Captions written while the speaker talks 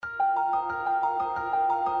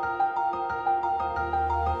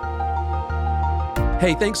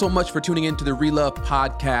Hey, thanks so much for tuning in to the Relove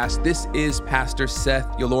Podcast. This is Pastor Seth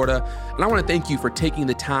Yolorda, and I want to thank you for taking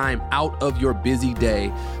the time out of your busy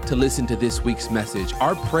day to listen to this week's message.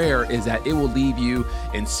 Our prayer is that it will leave you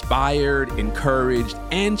inspired, encouraged,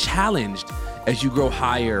 and challenged as you grow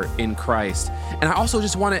higher in Christ. And I also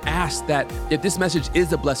just want to ask that if this message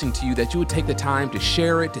is a blessing to you, that you would take the time to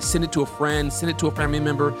share it, to send it to a friend, send it to a family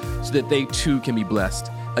member, so that they too can be blessed.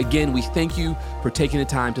 Again, we thank you for taking the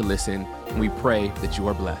time to listen, and we pray that you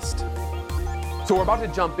are blessed. So we're about to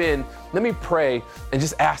jump in. Let me pray and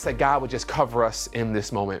just ask that God would just cover us in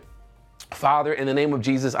this moment. Father, in the name of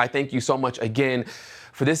Jesus, I thank you so much again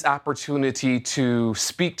for this opportunity to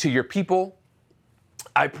speak to your people.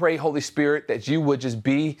 I pray, Holy Spirit, that you would just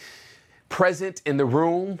be present in the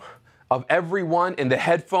room of everyone in the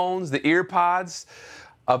headphones, the ear pods,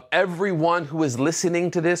 of everyone who is listening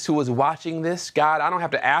to this, who is watching this. God, I don't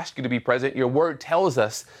have to ask you to be present. Your word tells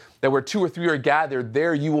us that where 2 or 3 are gathered,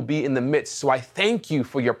 there you will be in the midst. So I thank you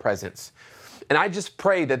for your presence. And I just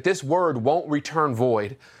pray that this word won't return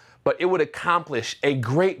void, but it would accomplish a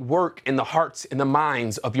great work in the hearts and the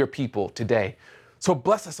minds of your people today. So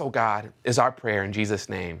bless us, oh God, is our prayer in Jesus'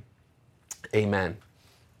 name. Amen.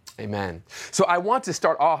 Amen. So I want to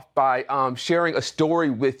start off by sharing a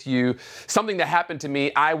story with you, something that happened to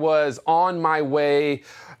me. I was on my way,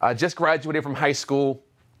 just graduated from high school.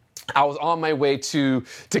 I was on my way to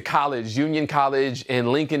college, Union College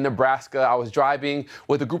in Lincoln, Nebraska. I was driving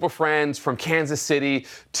with a group of friends from Kansas City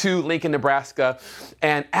to Lincoln, Nebraska.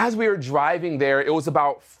 And as we were driving there, it was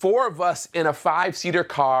about 4 of us in a 5-seater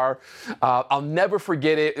car. I'll never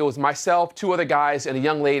forget it. It was myself, 2 other guys, and a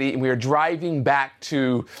young lady. And we were driving back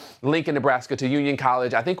to Lincoln, Nebraska, to Union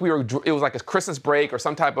College. I think it was like a Christmas break or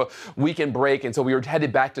some type of weekend break. And so we were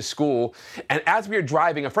headed back to school. And as we were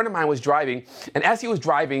driving, a friend of mine was driving. And as he was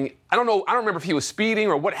driving, I don't remember if he was speeding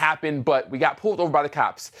or what happened, but we got pulled over by the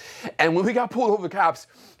cops. And when we got pulled over by the cops,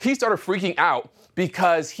 he started freaking out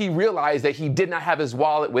because he realized that he did not have his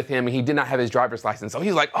wallet with him and he did not have his driver's license. So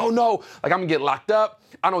he's like, oh no, like I'm gonna get locked up.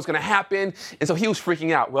 I don't know what's gonna happen. And so he was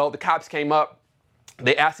freaking out. Well, the cops came up.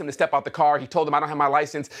 They asked him to step out the car. He told them, I don't have my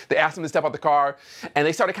license. They asked him to step out the car, and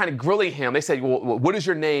they started kind of grilling him. They said, well, what is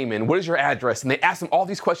your name, and what is your address? And they asked him all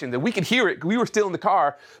these questions, and we could hear it. We were still in the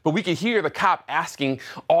car, but we could hear the cop asking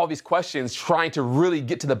all these questions, trying to really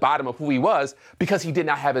get to the bottom of who he was because he did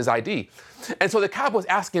not have his ID. And so the cop was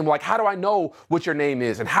asking him, like, how do I know what your name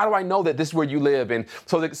is? And how do I know that this is where you live? And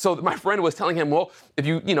so my friend was telling him, well, if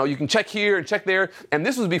you can check here and check there. And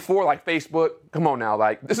this was before like Facebook. Come on now.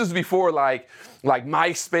 Like this was before like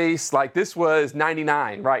MySpace. Like this was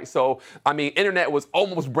 99, right? So, I mean, internet was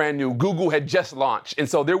almost brand new. Google had just launched. And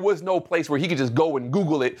so there was no place where he could just go and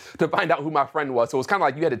Google it to find out who my friend was. So it was kind of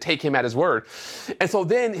like you had to take him at his word. And so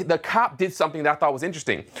then the cop did something that I thought was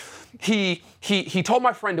interesting. He told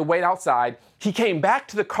my friend to wait outside. He came back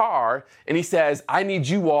to the car and he says, I need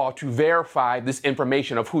you all to verify this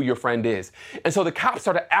information of who your friend is. And so the cops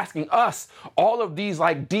started asking us all of these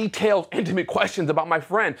like detailed, intimate questions about my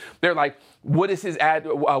friend. They're like, what is his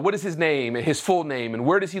name and his full name and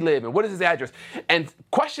where does he live and what is his address? And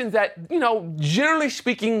questions that, generally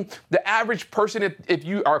speaking, the average person, if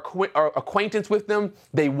you are acquaintance with them,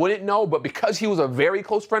 they wouldn't know. But because he was a very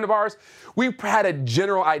close friend of ours, we had a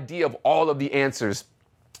general idea of all of the answers.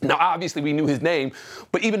 Now, obviously, we knew his name,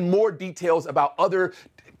 but even more details about other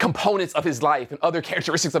components of his life and other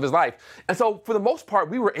characteristics of his life. And so, for the most part,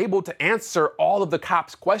 we were able to answer all of the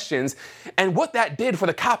cop's questions. And what that did for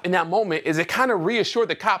the cop in that moment is it kind of reassured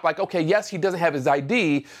the cop, like, okay, yes, he doesn't have his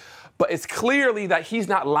ID, but it's clearly that he's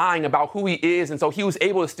not lying about who he is. And so he was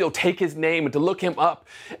able to still take his name and to look him up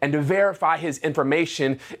and to verify his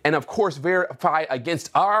information and, of course, verify against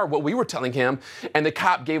what we were telling him. And the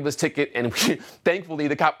cop gave us a ticket. And thankfully,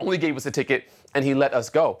 the cop only gave us a ticket and he let us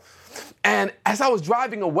go. And as I was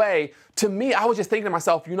driving away, to me, I was just thinking to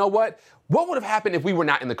myself, you know what? What would have happened if we were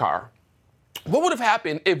not in the car? What would have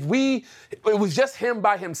happened if it was just him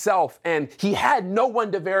by himself and he had no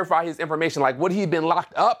one to verify his information? Like, would he have been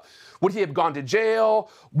locked up? Would he have gone to jail?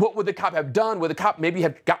 What would the cop have done? Would the cop maybe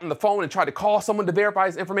have gotten the phone and tried to call someone to verify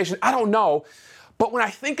his information? I don't know. But when I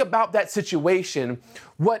think about that situation,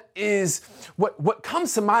 what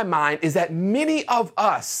comes to my mind is that many of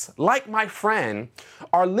us, like my friend,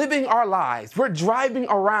 are living our lives. We're driving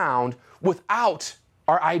around without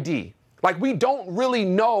our ID. Like we don't really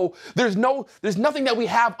know, there's nothing that we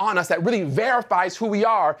have on us that really verifies who we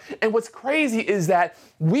are. And what's crazy is that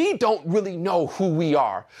we don't really know who we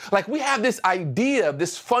are. Like we have this idea,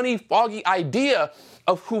 this funny, foggy idea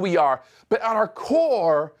of who we are. But at our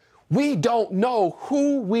core, we don't know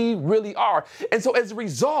who we really are. And so as a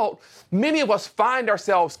result, many of us find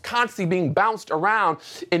ourselves constantly being bounced around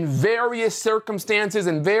in various circumstances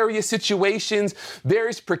and various situations,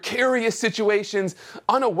 various precarious situations,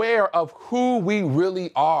 unaware of who we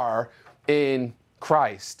really are in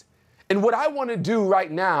Christ. And what I want to do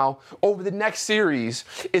right now over the next series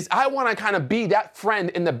is I want to kind of be that friend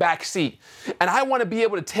in the back seat. And I want to be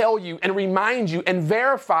able to tell you and remind you and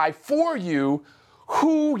verify for you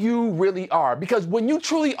who you really are. Because when you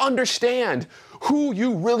truly understand who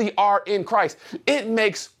you really are in Christ, it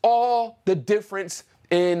makes all the difference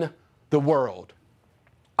in the world.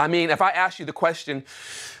 I mean, if I ask you the question,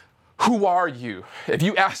 who are you? If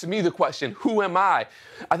you ask me the question, who am I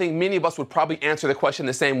think many of us would probably answer the question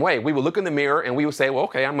the same way. We would look in the mirror and we would say, well,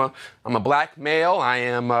 okay, I'm a black male. I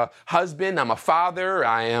am a husband. I'm a father.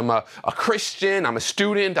 I am a Christian. I'm a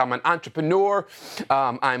student. I'm an entrepreneur.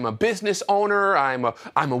 I'm a business owner. I'm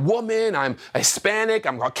a woman. I'm Hispanic.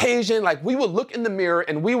 I'm Caucasian. Like, we would look in the mirror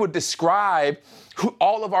and we would describe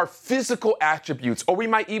all of our physical attributes, or we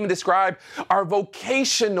might even describe our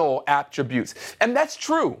vocational attributes. And that's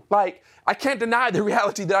true. Like, I can't deny the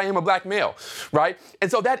reality that I am a black male, right?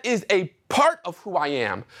 And so that is a part of who I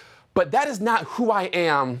am, but that is not who I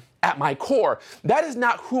am at my core. That is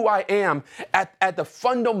not who I am at the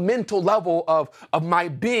fundamental level of my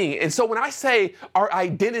being. And so when I say our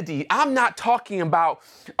identity, I'm not talking about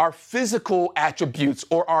our physical attributes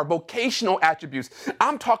or our vocational attributes.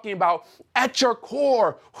 I'm talking about at your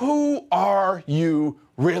core, who are you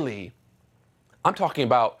really? I'm talking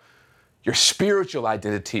about your spiritual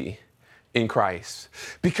identity in Christ,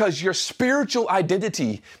 because your spiritual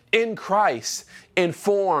identity in Christ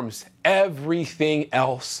informs everything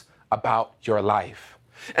else about your life.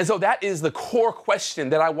 And so that is the core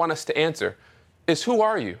question that I want us to answer is, who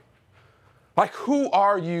are you? Like, who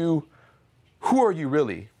are you? Who are you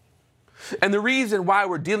really? And the reason why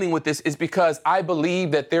we're dealing with this is because I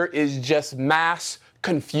believe that there is just mass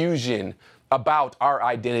confusion about our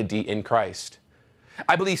identity in Christ.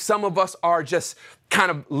 I believe some of us are just kind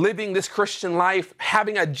of living this Christian life,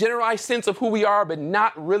 having a generalized sense of who we are, but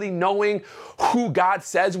not really knowing who God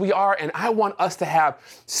says we are. And I want us to have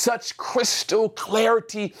such crystal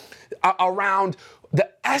clarity around the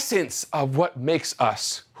essence of what makes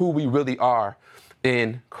us who we really are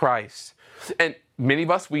in Christ. And many of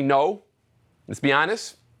us, we know, let's be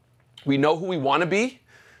honest, we know who we want to be.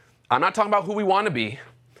 I'm not talking about who we want to be,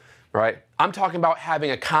 right? I'm talking about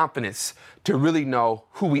having a confidence to really know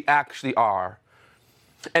who we actually are.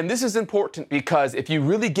 And this is important because if you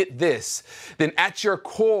really get this, then at your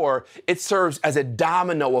core, it serves as a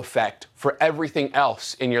domino effect for everything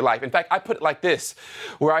else in your life. In fact, I put it like this,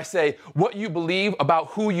 where I say, what you believe about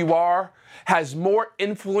who you are has more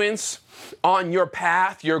influence on your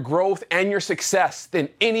path, your growth, and your success than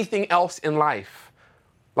anything else in life.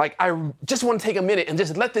 Like, I just want to take a minute and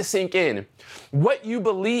just let this sink in. What you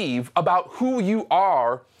believe about who you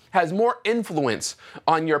are has more influence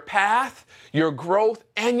on your path, your growth,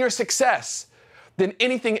 and your success than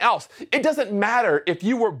anything else. It doesn't matter if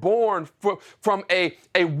you were born from a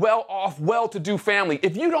well-off, well-to-do family.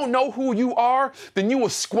 If you don't know who you are, then you will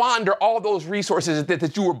squander all those resources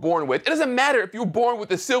that you were born with. It doesn't matter if you were born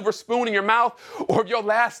with a silver spoon in your mouth, or if your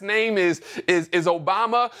last name is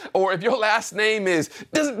Obama, or if your last name is,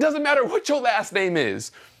 doesn't matter what your last name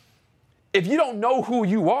is. If you don't know who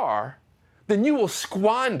you are, then you will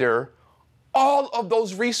squander all of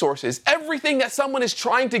those resources. Everything that someone is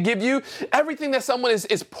trying to give you, everything that someone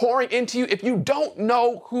is pouring into you, if you don't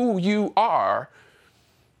know who you are,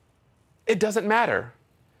 it doesn't matter.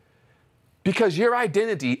 Because your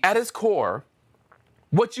identity at its core,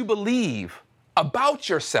 what you believe about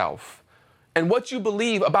yourself and what you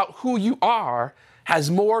believe about who you are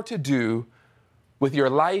has more to do with your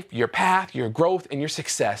life, your path, your growth, and your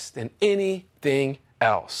success than anything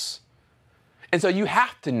else. And so you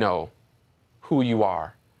have to know who you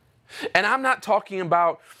are. And I'm not talking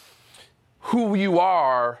about who you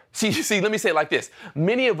are. See, let me say it like this.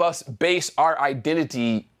 Many of us base our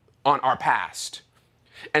identity on our past.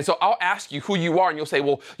 And so I'll ask you who you are, and you'll say,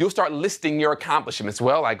 well, you'll start listing your accomplishments.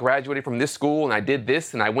 Well, I graduated from this school, and I did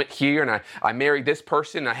this, and I went here, and I married this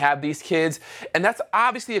person, and I have these kids. And that's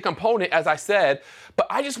obviously a component, as I said, but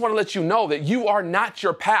I just want to let you know that you are not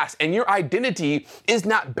your past, and your identity is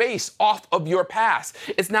not based off of your past.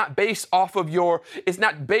 It's not based,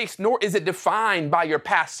 nor is it defined by your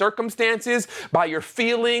past circumstances, by your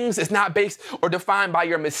feelings. It's not based or defined by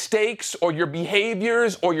your mistakes or your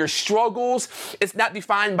behaviors or your struggles. It's not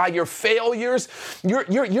defined by your failures.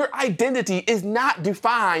 Your identity is not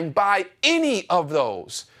defined by any of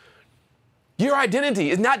those. Your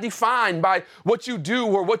identity is not defined by what you do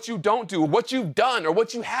or what you don't do, what you've done or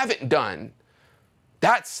what you haven't done.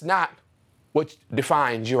 That's not what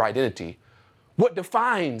defines your identity. What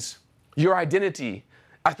defines your identity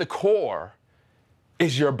at the core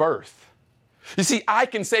is your birth. You see, I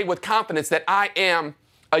can say with confidence that I am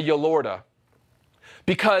a Yolorda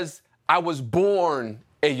because I was born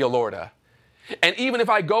a Yolorda. And even if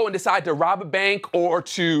I go and decide to rob a bank or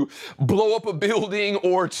to blow up a building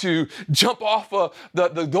or to jump off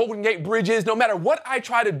the Golden Gate bridges, no matter what I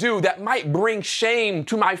try to do that might bring shame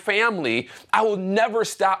to my family, I will never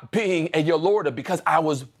stop being a Yolorda because I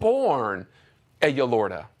was born a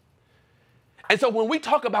Yolorda. And so when we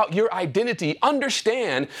talk about your identity,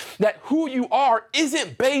 understand that who you are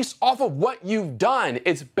isn't based off of what you've done.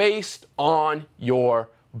 It's based on your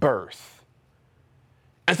birth.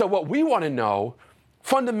 And so what we want to know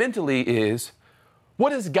fundamentally is,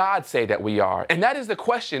 what does God say that we are? And that is the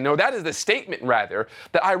question, or that is the statement rather,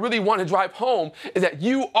 that I really want to drive home, is that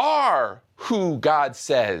you are who God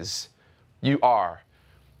says you are.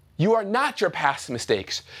 You are not your past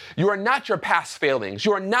mistakes. You are not your past failings.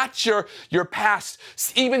 You are not your past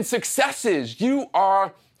even successes. You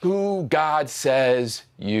are who God says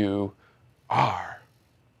you are.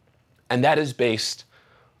 And that is based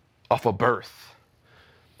off of birth.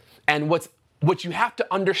 And what you have to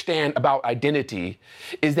understand about identity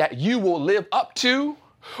is that you will live up to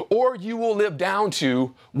or you will live down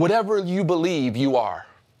to whatever you believe you are.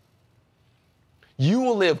 You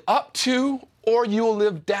will live up to or you will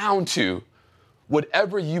live down to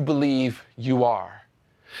whatever you believe you are.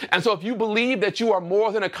 And so if you believe that you are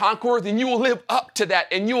more than a conqueror, then you will live up to that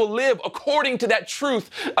and you will live according to that truth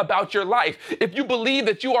about your life. If you believe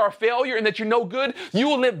that you are a failure and that you're no good, you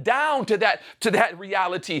will live down to that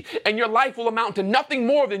reality, and your life will amount to nothing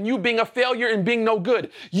more than you being a failure and being no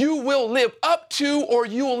good. You will live up to or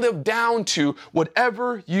you will live down to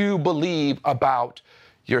whatever you believe about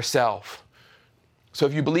yourself. So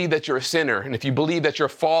if you believe that you're a sinner, and if you believe that you're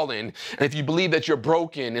fallen, and if you believe that you're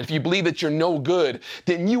broken, and if you believe that you're no good,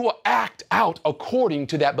 then you will act out according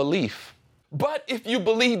to that belief. But if you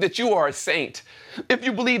believe that you are a saint, if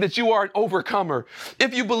you believe that you are an overcomer,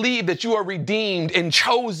 if you believe that you are redeemed and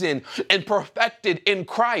chosen and perfected in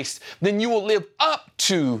Christ, then you will live up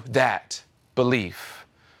to that belief,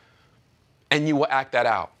 and you will act that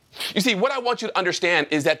out. You see, what I want you to understand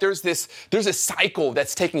is that there's a cycle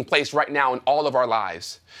that's taking place right now in all of our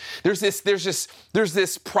lives. There's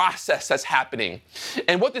this process that's happening.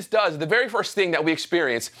 And what this does, the very first thing that we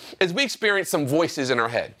experience is we experience some voices in our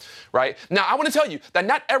head, right? Now, I want to tell you that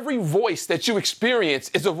not every voice that you experience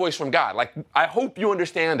is a voice from God. Like, I hope you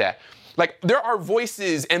understand that. Like, there are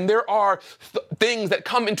voices and there are things that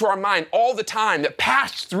come into our mind all the time that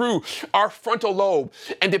pass through our frontal lobe.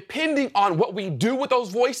 And depending on what we do with those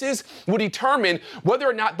voices will determine whether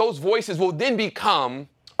or not those voices will then become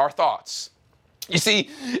our thoughts. You see,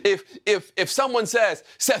 if someone says,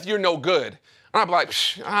 Seth, you're no good, and I'm like,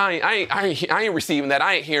 I ain't receiving that,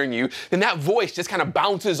 I ain't hearing you, then that voice just kind of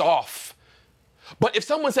bounces off. But if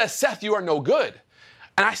someone says, Seth, you are no good,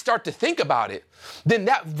 and I start to think about it, then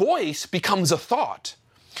that voice becomes a thought.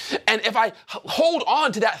 And if I hold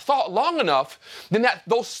on to that thought long enough, then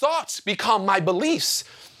those thoughts become my beliefs.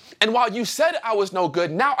 And while you said I was no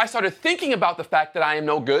good, now I started thinking about the fact that I am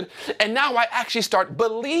no good, and now I actually start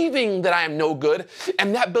believing that I am no good,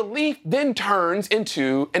 and that belief then turns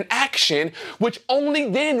into an action, which only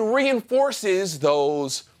then reinforces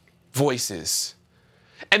those voices.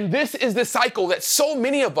 And this is the cycle that so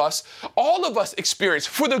many of us, all of us experience,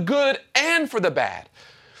 for the good and for the bad.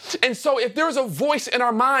 And so if there's a voice in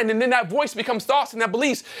our mind, and then that voice becomes thoughts and that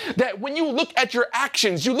beliefs, that when you look at your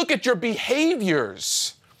actions, you look at your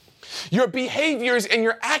behaviors and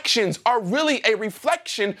your actions are really a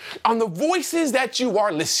reflection on the voices that you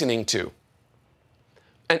are listening to.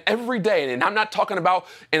 And every day, and I'm not talking about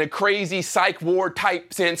in a crazy psych ward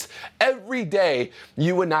type sense, every day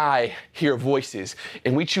you and I hear voices,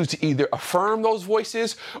 and we choose to either affirm those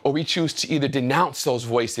voices or we choose to either denounce those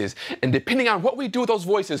voices. And depending on what we do with those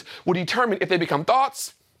voices will determine if they become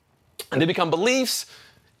thoughts, and they become beliefs,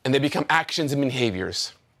 and they become actions and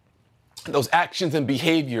behaviors. Those actions and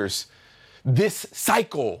behaviors, this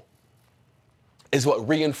cycle is what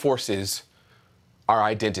reinforces our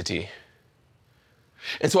identity.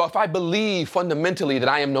 And so if I believe fundamentally that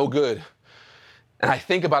I am no good, and I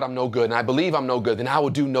think about I'm no good, and I believe I'm no good, then I will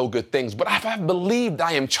do no good things. But if I believe that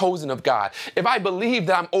I am chosen of God, if I believe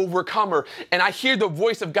that I'm overcomer, and I hear the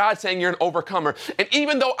voice of God saying you're an overcomer, and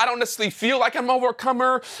even though I don't necessarily feel like I'm an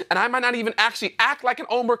overcomer, and I might not even actually act like an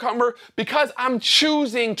overcomer, because I'm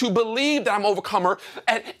choosing to believe that I'm an overcomer,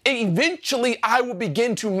 and eventually I will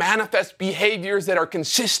begin to manifest behaviors that are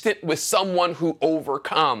consistent with someone who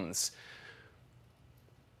overcomes.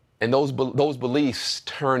 And those beliefs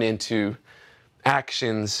turn into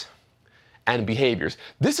actions and behaviors.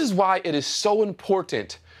 This is why it is so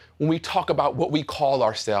important when we talk about what we call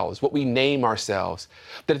ourselves, what we name ourselves,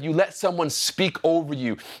 that if you let someone speak over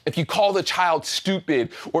you, if you call the child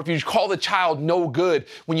stupid, or if you call the child no good,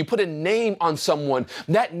 when you put a name on someone,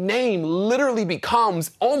 that name literally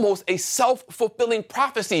becomes almost a self-fulfilling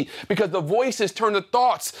prophecy, because the voices turn to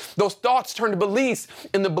thoughts, those thoughts turn to beliefs,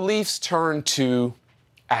 and the beliefs turn to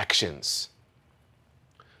actions.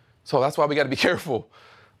 So that's why we got to be careful.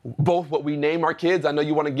 Both what we name our kids. I know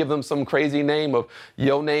you want to give them some crazy name of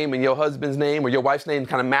your name and your husband's name or your wife's name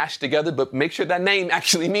kind of mashed together, but make sure that name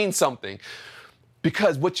actually means something.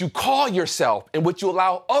 Because what you call yourself and what you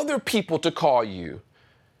allow other people to call you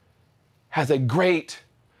has a great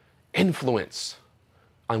influence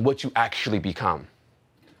on what you actually become.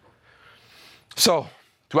 So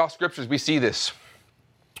throughout scriptures, we see this.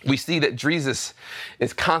 We see that Jesus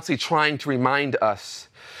is constantly trying to remind us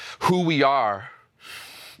who we are,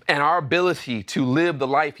 and our ability to live the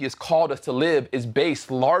life he has called us to live is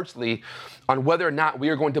based largely on whether or not we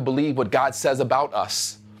are going to believe what God says about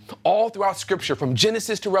us. All throughout Scripture, from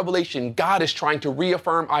Genesis to Revelation, God is trying to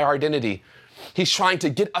reaffirm our identity. He's trying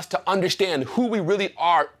to get us to understand who we really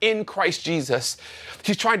are in Christ Jesus.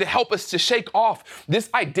 He's trying to help us to shake off this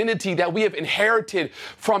identity that we have inherited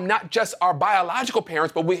from not just our biological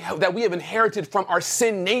parents, but that we have inherited from our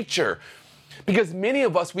sin nature. Because many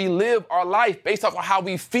of us, we live our life based off of how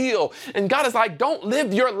we feel. And God is like, don't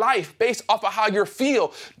live your life based off of how you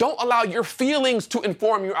feel. Don't allow your feelings to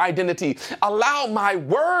inform your identity. Allow my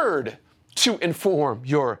word to inform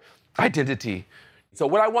your identity. So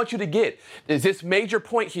what I want you to get is this major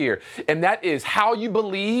point here, and that is how you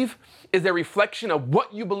believe is a reflection of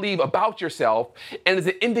what you believe about yourself and is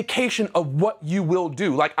an indication of what you will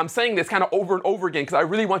do. Like, I'm saying this kind of over and over again because I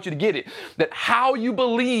really want you to get it, that how you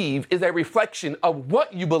believe is a reflection of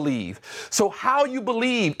what you believe. So how you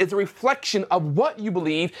believe is a reflection of what you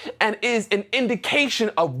believe and is an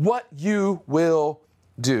indication of what you will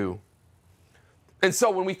do. And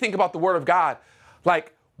so when we think about the Word of God,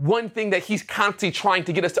 like, one thing that he's constantly trying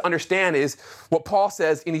to get us to understand is what Paul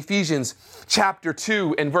says in Ephesians chapter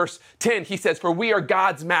 2 and verse 10. He says, for we are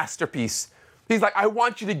God's masterpiece. He's like, I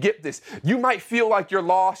want you to get this. You might feel like you're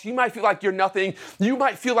lost. You might feel like you're nothing. You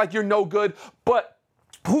might feel like you're no good, but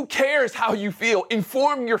who cares how you feel?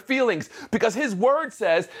 Inform your feelings, because his word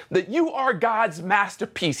says that you are God's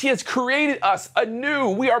masterpiece. He has created us anew.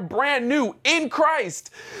 We are brand new in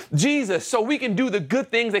Christ Jesus, so we can do the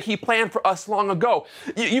good things that he planned for us long ago.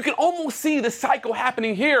 You can almost see the cycle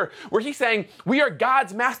happening here where he's saying we are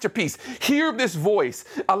God's masterpiece. Hear this voice.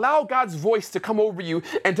 Allow God's voice to come over you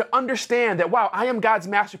and to understand that, wow, I am God's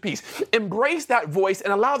masterpiece. Embrace that voice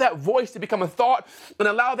and allow that voice to become a thought and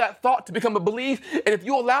allow that thought to become a belief. And if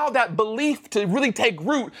you allow that belief to really take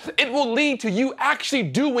root, it will lead to you actually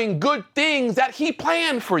doing good things that he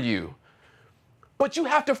planned for you. But you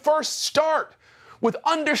have to first start with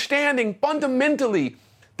understanding fundamentally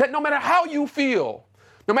that no matter how you feel,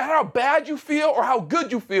 no matter how bad you feel or how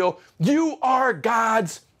good you feel, you are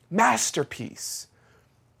God's masterpiece.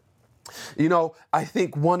 You know, I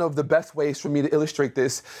think one of the best ways for me to illustrate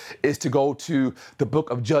this is to go to the book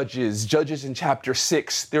of Judges. Judges in chapter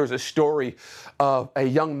 6, there's a story of a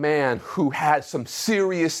young man who had some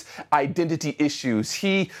serious identity issues.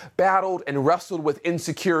 He battled and wrestled with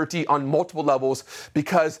insecurity on multiple levels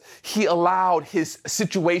because he allowed his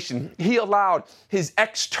situation, he allowed his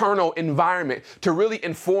external environment to really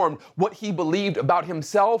inform what he believed about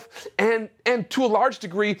himself and to a large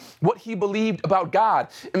degree, what he believed about God.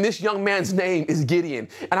 And this young man's name is Gideon.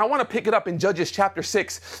 And I want to pick it up in Judges chapter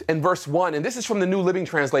 6 and verse 1. And this is from the New Living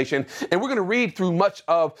Translation. And we're going to read through much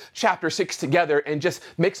of chapter 6 together and just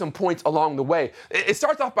make some points along the way. It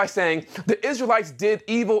starts off by saying, the Israelites did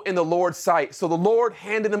evil in the Lord's sight. So the Lord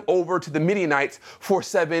handed them over to the Midianites for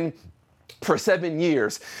 7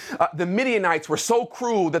 years. The Midianites were so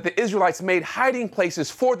cruel that the Israelites made hiding places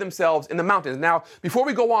for themselves in the mountains. Now, before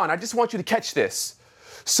we go on, I just want you to catch this.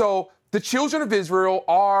 So The children of Israel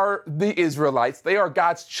are the Israelites. They are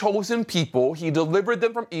God's chosen people. He delivered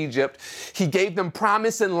them from Egypt. He gave them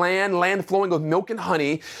promise and land flowing with milk and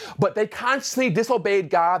honey, but they constantly disobeyed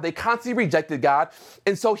God. They constantly rejected God.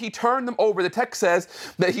 And so he turned them over. The text says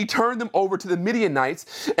that he turned them over to the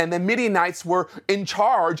Midianites, and the Midianites were in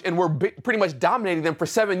charge and were pretty much dominating them for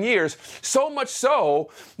 7 years. So much so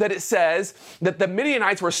that it says that the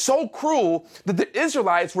Midianites were so cruel that the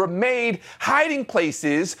Israelites were made hiding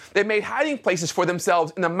places. They made hiding places for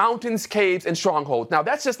themselves in the mountains, caves, and strongholds. Now,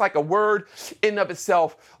 that's just like a word in and of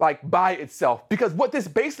itself, like by itself, because what this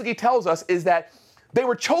basically tells us is that they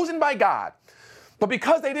were chosen by God, but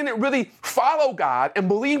because they didn't really follow God and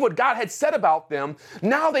believe what God had said about them,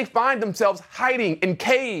 now they find themselves hiding in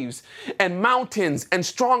caves and mountains and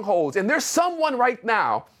strongholds. And there's someone right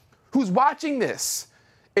now who's watching this,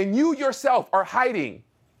 and you yourself are hiding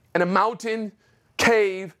in a mountain,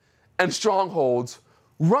 cave, and strongholds,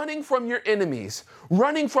 running from your enemies,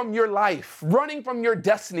 running from your life, running from your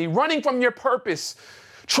destiny, running from your purpose,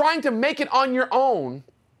 trying to make it on your own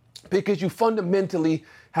because you fundamentally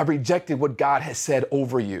have rejected what God has said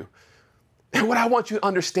over you. And what I want you to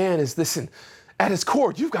understand is, listen, at its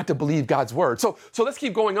core, you've got to believe God's word. So let's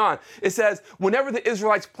keep going on. It says, whenever the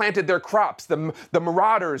Israelites planted their crops, the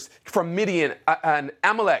marauders from Midian and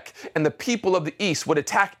Amalek and the people of the east would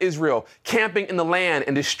attack Israel, camping in the land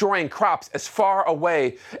and destroying crops as far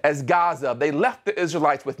away as Gaza. They left the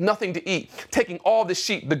Israelites with nothing to eat, taking all the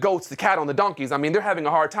sheep, the goats, the cattle, and the donkeys. I mean, they're having a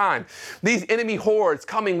hard time. These enemy hordes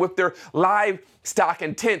coming with their livestock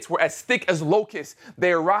and tents were as thick as locusts.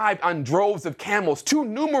 They arrived on droves of camels, too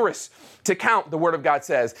numerous to count, the word of God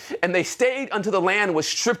says. And they stayed until the land was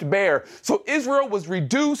stripped bare. So Israel was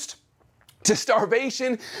reduced to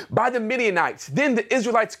starvation by the Midianites. Then the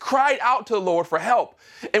Israelites cried out to the Lord for help.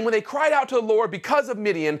 And when they cried out to the Lord because of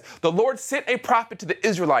Midian, the Lord sent a prophet to the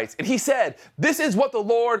Israelites. And he said, this is what the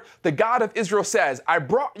Lord, the God of Israel says. I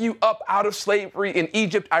brought you up out of slavery in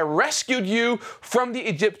Egypt. I rescued you from the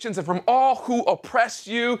Egyptians and from all who oppressed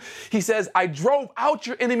you. He says, I drove out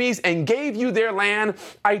your enemies and gave you their land.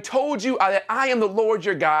 I told you that I am the Lord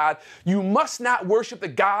your God. You must not worship the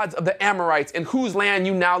gods of the Amorites in whose land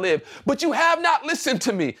you now live. But you have not listened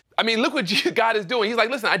to me. I mean, look what God is doing. He's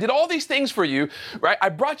like, listen, I did all these things for you, right? I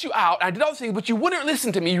brought you out. I did all these things, but you wouldn't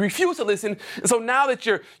listen to me. You refused to listen. And so now that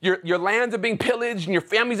your lands are being pillaged and your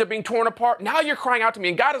families are being torn apart, now you're crying out to me.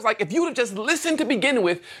 And God is like, if you would have just listened to begin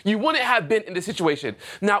with, you wouldn't have been in this situation.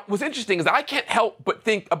 Now, what's interesting is I can't help but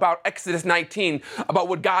think about Exodus 19, about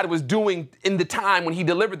what God was doing in the time when he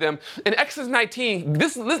delivered them. In Exodus 19,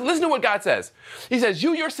 listen to what God says. He says,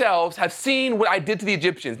 you yourselves have seen what I did to the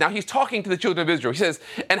Egyptians. Now he's talking to the children of Israel. He says,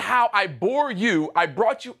 and how I bore you, I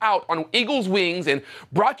brought you out on eagle's wings and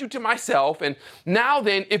brought you to myself. And now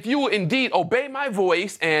then, if you will indeed obey my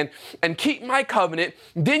voice and keep my covenant,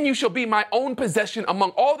 then you shall be my own possession among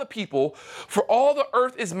all the people, for all the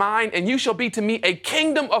earth is mine, and you shall be to me a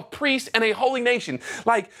kingdom of priests and a holy nation.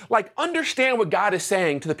 Like understand what God is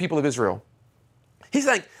saying to the people of Israel. He's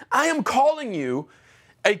like, I am calling you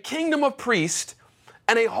a kingdom of priests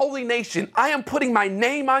and a holy nation. I am putting my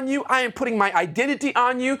name on you. I am putting my identity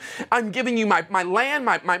on you. I'm giving you my land,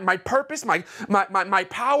 my purpose, my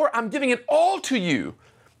power. I'm giving it all to you.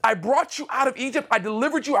 I brought you out of Egypt. I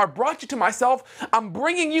delivered you. I brought you to myself. I'm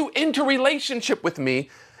bringing you into relationship with me,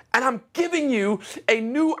 and I'm giving you a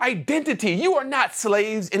new identity. You are not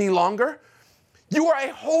slaves any longer. You are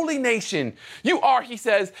a holy nation. You are, he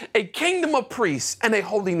says, a kingdom of priests and a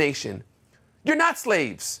holy nation. You're not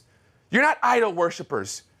slaves. You're not idol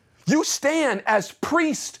worshipers. You stand as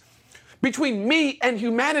priest between me and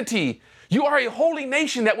humanity. You are a holy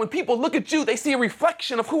nation that when people look at you, they see a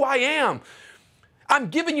reflection of who I am. I'm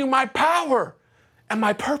giving you my power and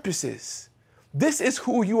my purposes. This is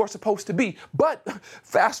who you are supposed to be. But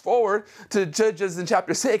fast forward to Judges in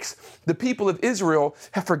chapter 6, the people of Israel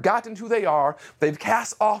have forgotten who they are. They've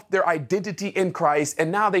cast off their identity in Christ,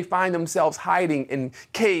 and now they find themselves hiding in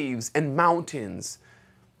caves and mountains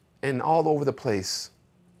and all over the place.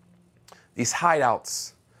 These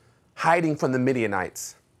hideouts, hiding from the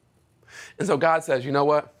Midianites. And so God says, you know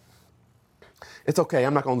what? It's okay,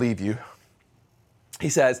 I'm not going to leave you. He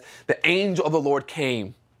says, the angel of the Lord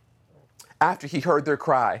came after he heard their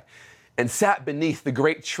cry and sat beneath the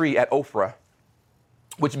great tree at Ophrah,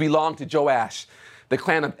 which belonged to Joash, the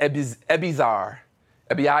clan of Abiezer.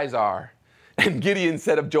 And Gideon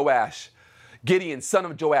said of Joash, Gideon, son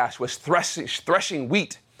of Joash, was threshing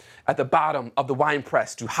wheat at the bottom of the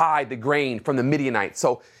winepress to hide the grain from the Midianites.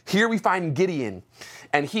 So here we find Gideon,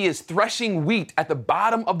 and he is threshing wheat at the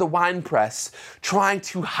bottom of the winepress, trying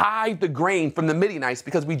to hide the grain from the Midianites,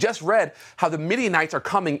 because we just read how the Midianites are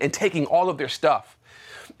coming and taking all of their stuff.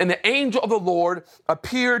 And the angel of the Lord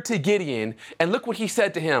appeared to Gideon, and look what he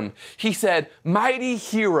said to him. He said, "Mighty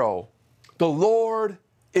hero, the Lord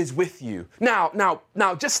is with you." Now,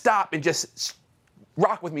 just stop and just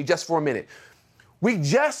rock with me just for a minute. We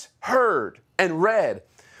just heard and read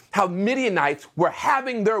how Midianites were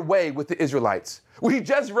having their way with the Israelites. We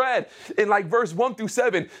just read in verse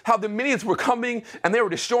 1-7 how the Midianites were coming and they were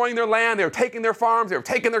destroying their land. They were taking their farms. They were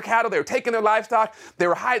taking their cattle. They were taking their livestock. They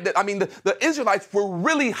were hiding. The Israelites were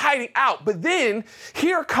really hiding out. But then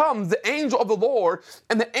here comes the angel of the Lord,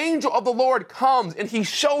 and the angel of the Lord comes and he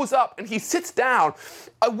shows up and he sits down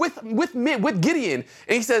with Gideon,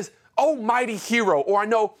 and he says, "Oh, mighty hero," or I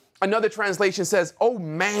know another translation says, "Oh,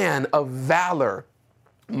 man of valor,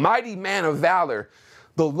 mighty man of valor.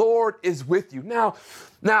 The Lord is with you."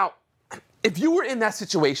 Now, if you were in that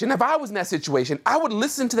situation, if I was in that situation, I would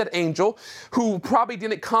listen to that angel, who probably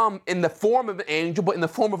didn't come in the form of an angel, but in the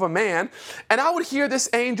form of a man. And I would hear this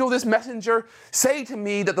angel, this messenger, say to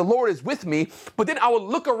me that the Lord is with me. But then I would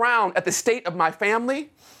look around at the state of my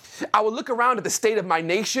family. I would look around at the state of my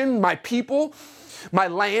nation, my people, my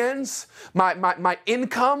lands, my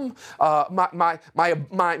income,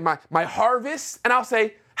 my harvest. And I'll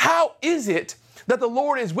say, how is it that the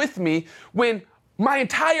Lord is with me when my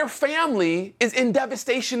entire family is in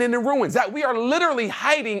devastation and in ruins, that we are literally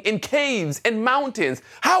hiding in caves and mountains?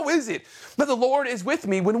 How is it that the Lord is with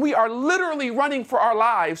me when we are literally running for our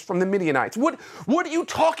lives from the Midianites? What are you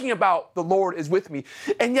talking about? The Lord is with me.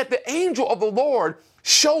 And yet the angel of the Lord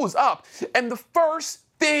shows up, and the first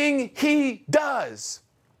thing he does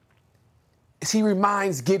is he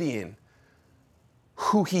reminds Gideon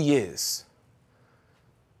who he is.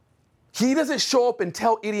 He doesn't show up and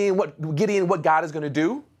tell Gideon what God is going to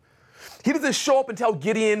do. He doesn't show up and tell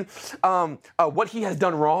Gideon what he has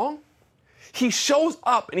done wrong. He shows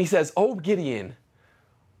up and he says, "Oh, Gideon,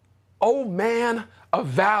 oh, man of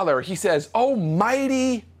valor." He says, "Oh,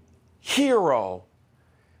 mighty hero."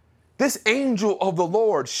 This angel of the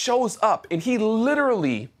Lord shows up and he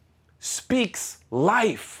literally speaks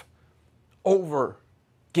life over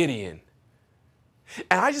Gideon.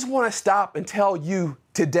 And I just want to stop and tell you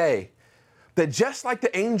today that just like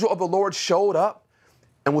the angel of the Lord showed up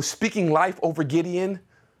and was speaking life over Gideon,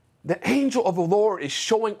 the angel of the Lord is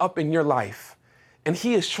showing up in your life, and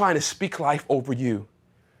he is trying to speak life over you.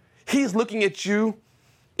 He's looking at you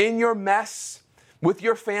in your mess with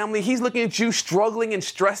your family. He's looking at you struggling and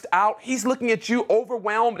stressed out. He's looking at you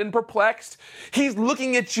overwhelmed and perplexed. He's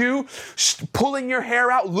looking at you pulling your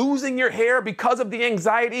hair out, losing your hair because of the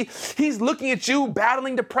anxiety. He's looking at you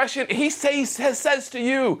battling depression. He says to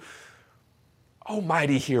you, "Oh,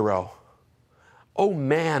 mighty hero. Oh,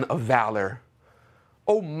 man of valor.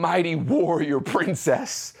 Oh, mighty warrior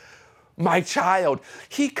princess. My child."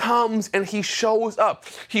 He comes and he shows up.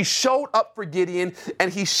 He showed up for Gideon,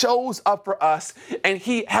 and he shows up for us, and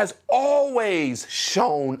he has always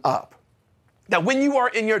shown up. Now, when you are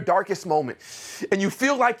in your darkest moment and you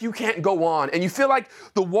feel like you can't go on and you feel like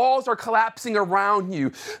the walls are collapsing around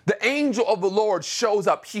you, the angel of the Lord shows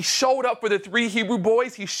up. He showed up for the 3 Hebrew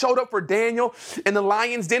boys. He showed up for Daniel in the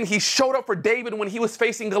lion's den. He showed up for David when he was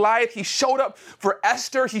facing Goliath. He showed up for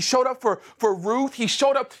Esther. He showed up for Ruth. He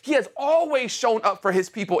showed up. He has always shown up for his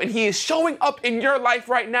people, and he is showing up in your life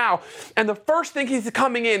right now. And the first thing he's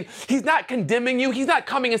coming in, he's not condemning you. He's not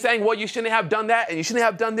coming and saying, "Well, you shouldn't have done that and you shouldn't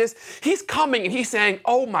have done this." He's coming and he's saying,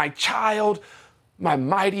 "Oh, my child, my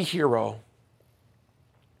mighty hero,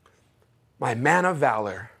 my man of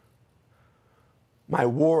valor, my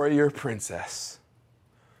warrior princess.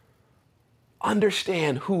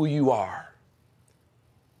 Understand who you are.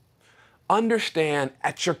 Understand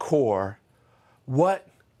at your core what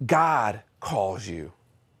God calls you.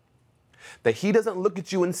 That he doesn't look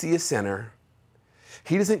at you and see a sinner.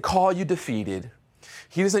 He doesn't call you defeated.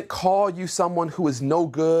 He doesn't call you someone who is no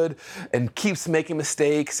good and keeps making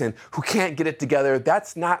mistakes and who can't get it together.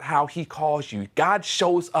 That's not how he calls you. God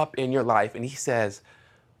shows up in your life and he says,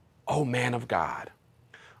 "Oh, man of God.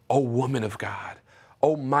 Oh, woman of God.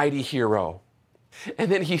 Oh, mighty hero."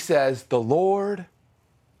 And then he says, "The Lord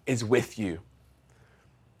is with you."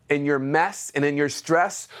 In your mess and in your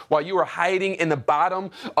stress, while you are hiding in the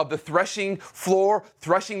bottom of the threshing floor,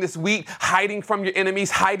 threshing this wheat, hiding from your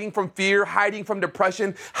enemies, hiding from fear, hiding from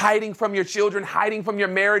depression, hiding from your children, hiding from your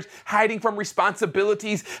marriage, hiding from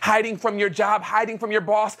responsibilities, hiding from your job, hiding from your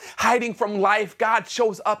boss, hiding from life, God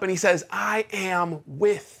shows up and he says, "I am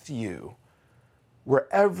with you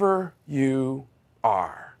wherever you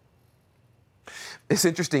are." It's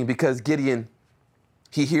interesting because Gideon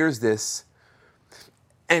he hears this.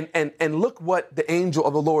 And look what the angel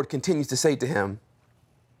of the Lord continues to say to him.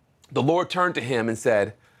 The Lord turned to him and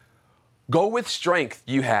said, "Go with strength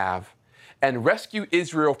you have and rescue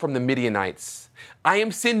Israel from the Midianites. I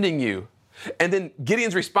am sending you." And then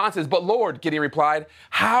Gideon's response is, "But Lord," Gideon replied,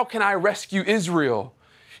 "how can I rescue Israel?"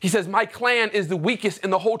 He says, "My clan is the weakest in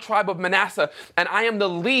the whole tribe of Manasseh, and I am the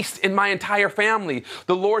least in my entire family."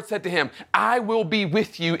 The Lord said to him, "I will be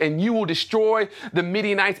with you, and you will destroy the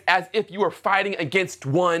Midianites as if you were fighting against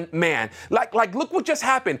one man." Like, look what just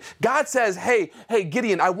happened. God says, hey,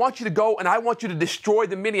 Gideon, I want you to go, and I want you to destroy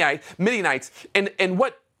the Midianites. And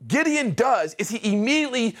what Gideon does is he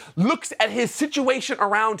immediately looks at his situation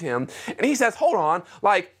around him, and he says, hold on,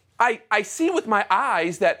 I see with my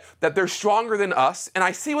eyes that they're stronger than us, and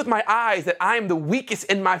I see with my eyes that I am the weakest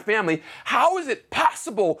in my family. How is it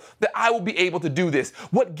possible that I will be able to do this?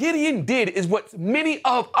 What Gideon did is what many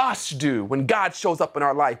of us do when God shows up in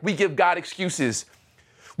our life. We give God excuses.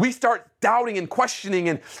 We start doubting and questioning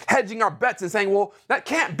and hedging our bets and saying, well, that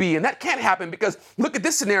can't be and that can't happen because look at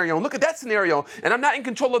this scenario and look at that scenario and I'm not in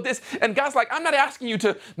control of this. And God's like, I'm not asking you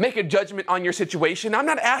to make a judgment on your situation. I'm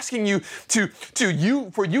not asking you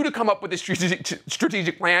for you to come up with a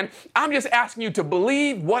strategic plan. I'm just asking you to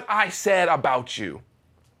believe what I said about you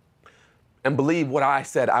and believe what I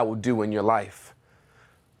said I will do in your life.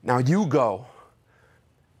 Now you go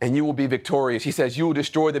and you will be victorious. He says, you will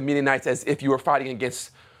destroy the Midianites as if you were fighting against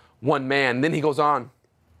one man. And then he goes on.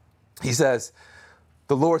 He says,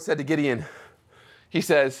 the Lord said to Gideon, he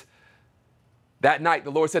says, that night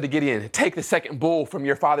the Lord said to Gideon, take the second bull from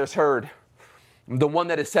your father's herd, the one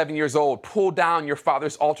that is 7 years old, pull down your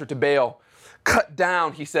father's altar to Baal. Cut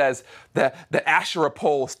down, he says, the Asherah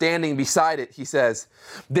pole standing beside it, he says.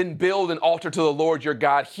 Then build an altar to the Lord your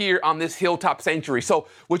God here on this hilltop sanctuary. So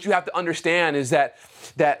what you have to understand is that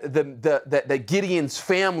Gideon's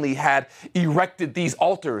family had erected these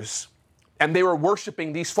altars and they were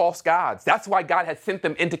worshiping these false gods. That's why God had sent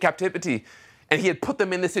them into captivity. And he had put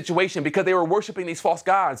them in this situation because they were worshiping these false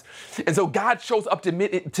gods. And so God shows up to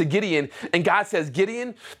Gideon and God says,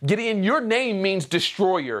 Gideon, your name means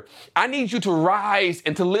destroyer. I need you to rise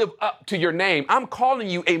and to live up to your name. I'm calling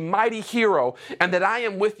you a mighty hero and that I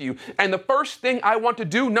am with you. And the first thing I want to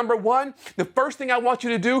do, number one, the first thing I want you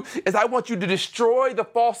to do is I want you to destroy the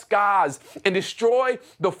false gods and destroy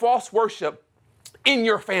the false worship in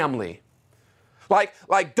your family.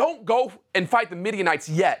 Like, don't go and fight the Midianites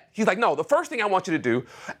yet. He's like, no, the first thing I want you to do,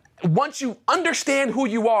 once you understand who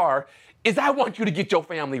you are, is I want you to get your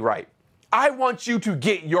family right. I want you to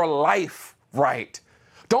get your life right.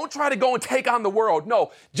 Don't try to go and take on the world.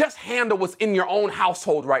 No, just handle what's in your own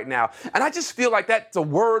household right now. And I just feel like that's a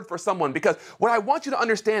word for someone because what I want you to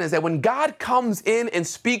understand is that when God comes in and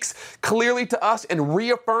speaks clearly to us and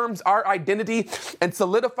reaffirms our identity and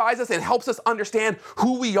solidifies us and helps us understand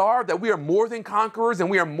who we are, that we are more than conquerors and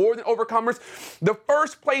we are more than overcomers, the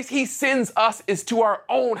first place he sends us is to our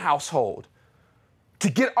own household, to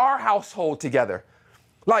get our household together.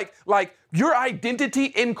 Like your identity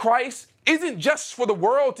in Christ isn't just for the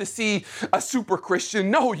world to see a super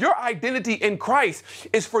Christian. No, your identity in Christ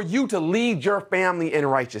is for you to lead your family in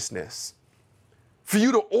righteousness, for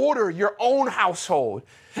you to order your own household.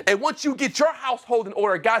 And once you get your household in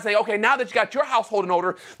order, God say, okay, now that you got your household in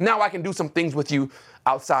order, now I can do some things with you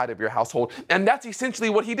outside of your household. And that's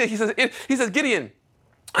essentially what he did. He says, Gideon,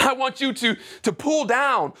 I want you to pull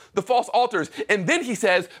down the false altars. And then he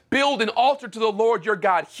says, build an altar to the Lord your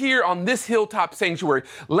God here on this hilltop sanctuary,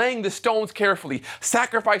 laying the stones carefully.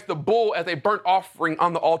 Sacrifice the bull as a burnt offering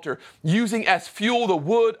on the altar, using as fuel the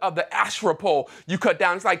wood of the Asherah pole you cut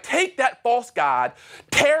down. It's like, take that false god,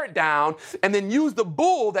 tear it down, and then use the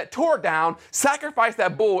bull that tore down, sacrifice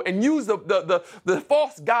that bull, and use the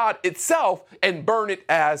false god itself and burn it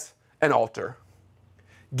as an altar.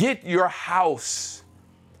 Get your house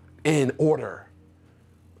in order.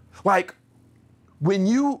 Like when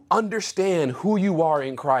you understand who you are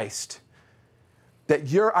in Christ, that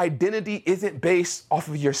your identity isn't based off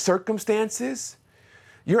of your circumstances,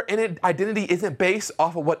 your identity isn't based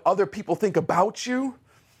off of what other people think about you,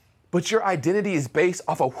 but your identity is based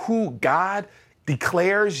off of who God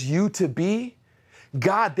declares you to be.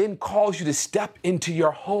 God then calls you to step into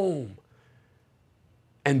your home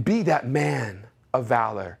and be that man of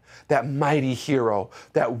valor, that mighty hero,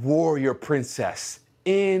 that warrior princess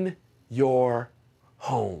in your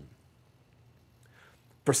home.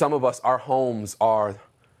 For some of us, our homes are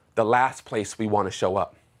the last place we want to show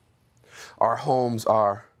up. Our homes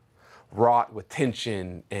are wrought with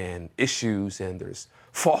tension and issues, and there's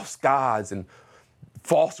false gods and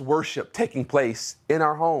false worship taking place in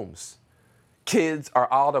our homes. Kids are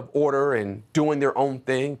out of order and doing their own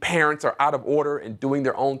thing. Parents are out of order and doing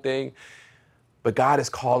their own thing. But God is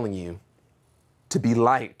calling you to be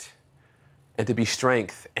light and to be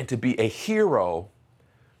strength and to be a hero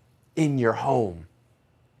in your home.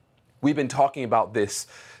 We've been talking about this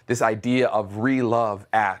idea of re-love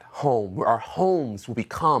at home, where our homes will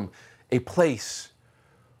become a place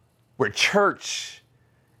where church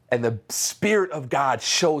and the Spirit of God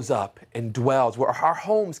shows up and dwells, where our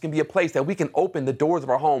homes can be a place that we can open the doors of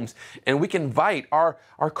our homes and we can invite our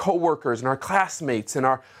coworkers and our classmates and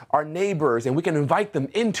our neighbors, and we can invite them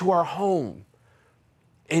into our home,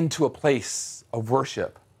 into a place of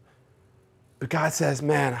worship. But God says,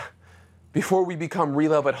 man, before we become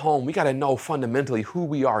re-love at home, we got to know fundamentally who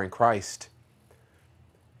we are in Christ.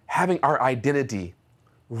 Having our identity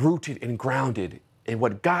rooted and grounded in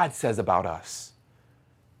what God says about us.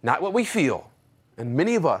 Not what we feel. And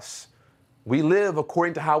many of us, we live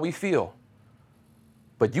according to how we feel.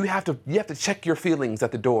 But you have to check your feelings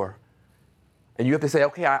at the door. And you have to say,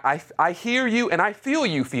 okay, I hear you and I feel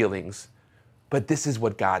you feelings, but this is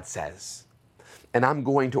what God says. And I'm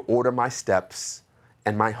going to order my steps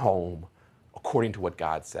and my home according to what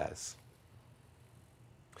God says.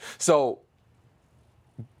 So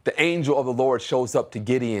the angel of the Lord shows up to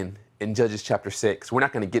Gideon in Judges chapter 6. We're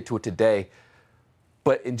not going to get to it today.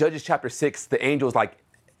 But in Judges chapter 6, the angel is like,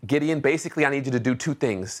 Gideon, basically, I need you to do two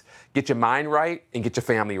things. Get your mind right and get your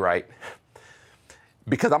family right.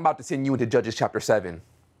 Because I'm about to send you into Judges chapter 7.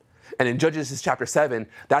 And in Judges chapter 7,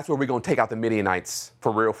 that's where we're going to take out the Midianites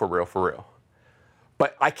for real, for real, for real.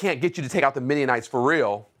 But I can't get you to take out the Midianites for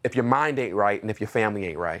real if your mind ain't right and if your family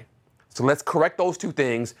ain't right. So let's correct those two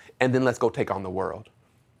things, and then let's go take on the world.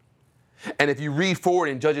 And if you read forward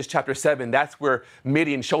in Judges chapter 7, that's where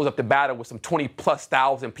Midian shows up to battle with some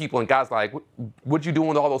 20,000+ people. And God's like, what you doing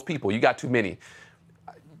with all those people? You got too many.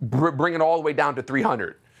 Bring it all the way down to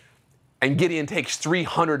 300. And Gideon takes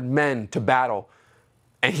 300 men to battle.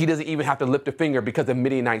 And he doesn't even have to lift a finger because the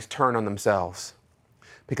Midianites turn on themselves.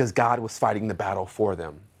 Because God was fighting the battle for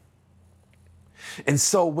them. And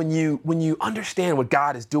so when you understand what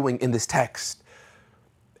God is doing in this text,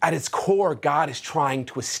 at its core, God is trying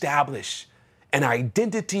to establish an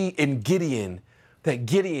identity in Gideon that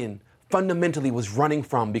Gideon fundamentally was running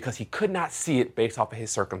from because he could not see it based off of his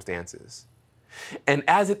circumstances. And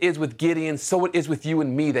as it is with Gideon, so it is with you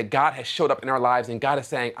and me, that God has showed up in our lives, and God is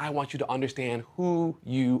saying, I want you to understand who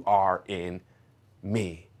you are in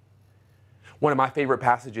me. One of my favorite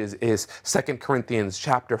passages is 2 Corinthians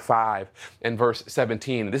chapter 5 and verse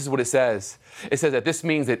 17. This is what it says. It says that this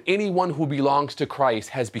means that anyone who belongs to Christ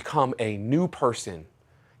has become a new person.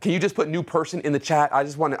 Can you just put new person in the chat? I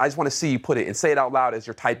just want to see you put it and say it out loud as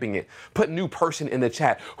you're typing it. Put new person in the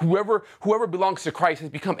chat. Whoever belongs to Christ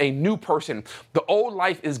has become a new person. The old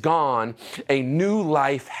life is gone. A new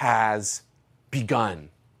life has begun.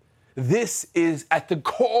 This is at the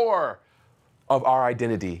core of our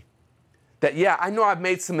identity. That, yeah, I know I've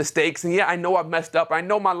made some mistakes, and yeah, I know I've messed up. I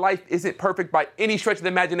know my life isn't perfect by any stretch of the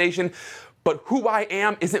imagination, but who I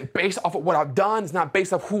am isn't based off of what I've done. It's not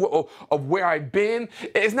based off of where I've been.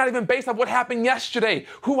 It's not even based off what happened yesterday.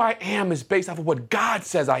 Who I am is based off of what God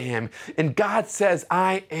says I am. And God says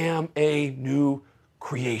I am a new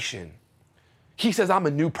creation. He says I'm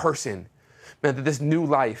a new person. Man, that this new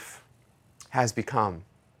life has become.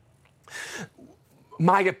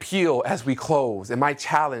 My appeal as we close and my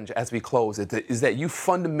challenge as we close is that you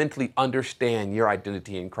fundamentally understand your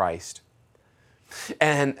identity in Christ.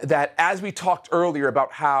 And that as we talked earlier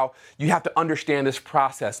about how you have to understand this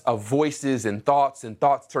process of voices and thoughts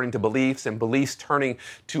turning to beliefs and beliefs turning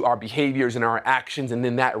to our behaviors and our actions, and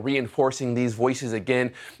then that reinforcing these voices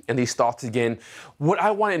again and these thoughts again, what I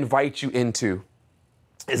want to invite you into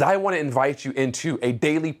is I want to invite you into a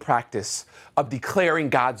daily practice of declaring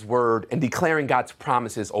God's word and declaring God's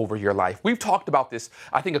promises over your life. We've talked about this,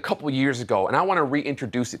 I think, a couple of years ago, and I want to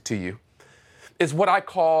reintroduce it to you. It's what I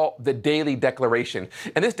call the daily declaration.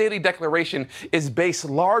 And this daily declaration is based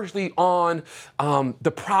largely on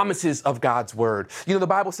the promises of God's word. You know, the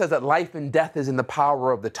Bible says that life and death is in the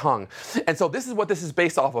power of the tongue. And so this is what this is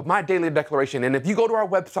based off of, my daily declaration. And if you go to our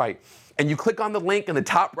website and you click on the link in the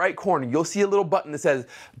top right corner, you'll see a little button that says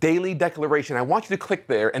Daily Declaration. I want you to click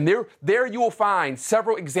there, and there you will find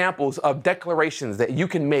several examples of declarations that you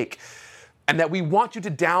can make and that we want you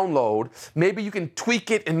to download. Maybe you can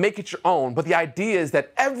tweak it and make it your own, but the idea is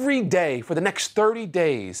that every day for the next 30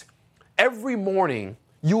 days, every morning,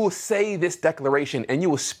 you will say this declaration and you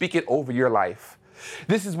will speak it over your life.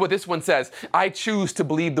 This is what this one says. I choose to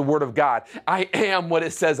believe the word of God. I am what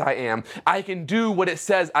it says I am. I can do what it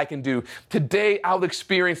says I can do. Today I'll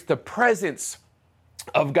experience the presence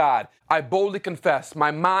of God. I boldly confess,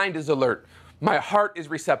 my mind is alert, my heart is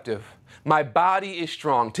receptive, my body is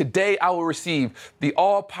strong. Today I will receive the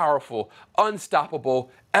all-powerful,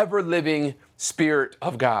 unstoppable, ever-living Spirit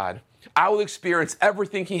of God. I will experience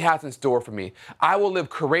everything He has in store for me. I will live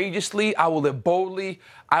courageously, I will live boldly,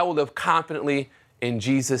 I will live confidently. In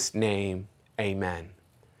Jesus' name, amen.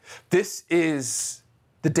 This is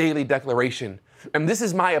the daily declaration. And this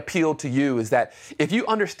is my appeal to you, is that if you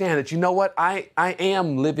understand that, you know what, I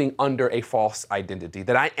am living under a false identity,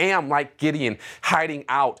 that I am like Gideon, hiding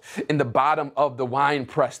out in the bottom of the wine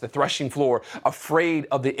press, the threshing floor, afraid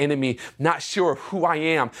of the enemy, not sure of who I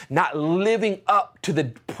am, not living up to the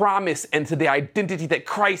promise and to the identity that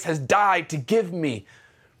Christ has died to give me,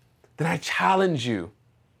 then I challenge you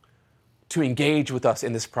to engage with us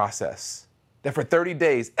in this process. That for 30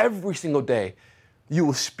 days, every single day, you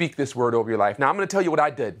will speak this word over your life. Now, I'm going to tell you what I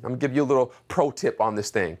did. I'm going to give you a little pro tip on this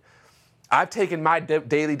thing. I've taken my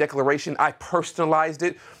daily declaration, I personalized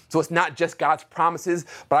it, so it's not just God's promises,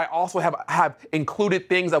 but I also have included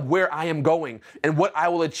things of where I am going and what I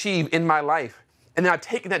will achieve in my life. And then I've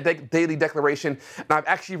taken that daily declaration and I've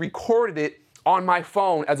actually recorded it on my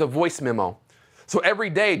phone as a voice memo. So every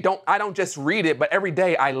day, I don't just read it, but every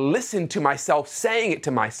day I listen to myself saying it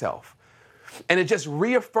to myself. And it just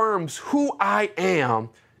reaffirms who I am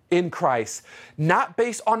in Christ, not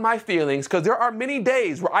based on my feelings, because there are many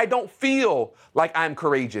days where I don't feel like I'm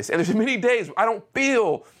courageous. And there's many days where I don't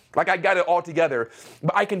feel like I got it all together.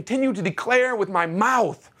 But I continue to declare with my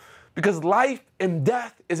mouth, because life and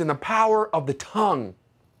death is in the power of the tongue.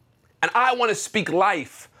 And I want to speak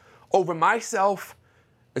life over myself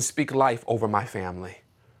and speak life over my family.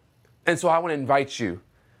 And so I want to invite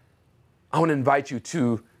you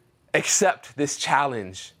to accept this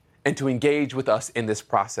challenge and to engage with us in this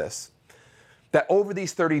process. That over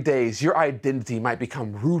these 30 days, your identity might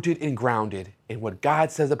become rooted and grounded in what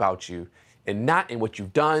God says about you and not in what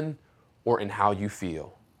you've done or in how you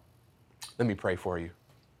feel. Let me pray for you.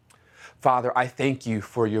 Father, I thank you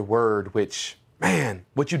for your word, what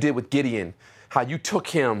you did with Gideon, how you took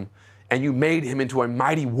him and you made him into a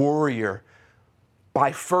mighty warrior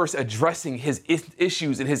by first addressing his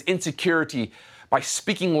issues and his insecurity, by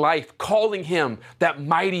speaking life, calling him that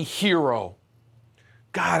mighty hero.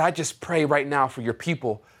 God, I just pray right now for your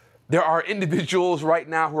people. There are individuals right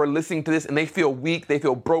now who are listening to this and they feel weak, they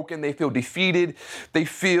feel broken, they feel defeated, they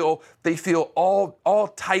feel all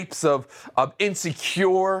types of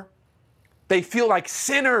insecure. They feel like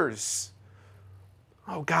sinners.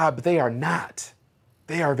 Oh God, but they are not.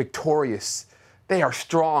 They are victorious. They are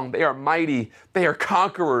strong. They are mighty. They are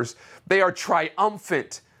conquerors. They are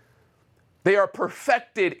triumphant. They are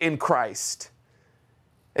perfected in Christ.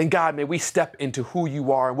 And God, may we step into who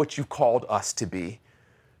you are and what you've called us to be.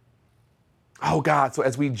 Oh God, so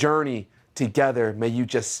as we journey together, may you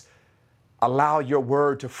just allow your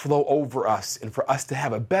word to flow over us and for us to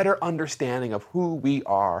have a better understanding of who we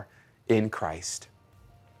are in Christ.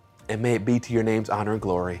 And may it be to your name's honor and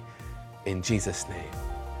glory. In Jesus' name,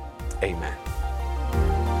 amen.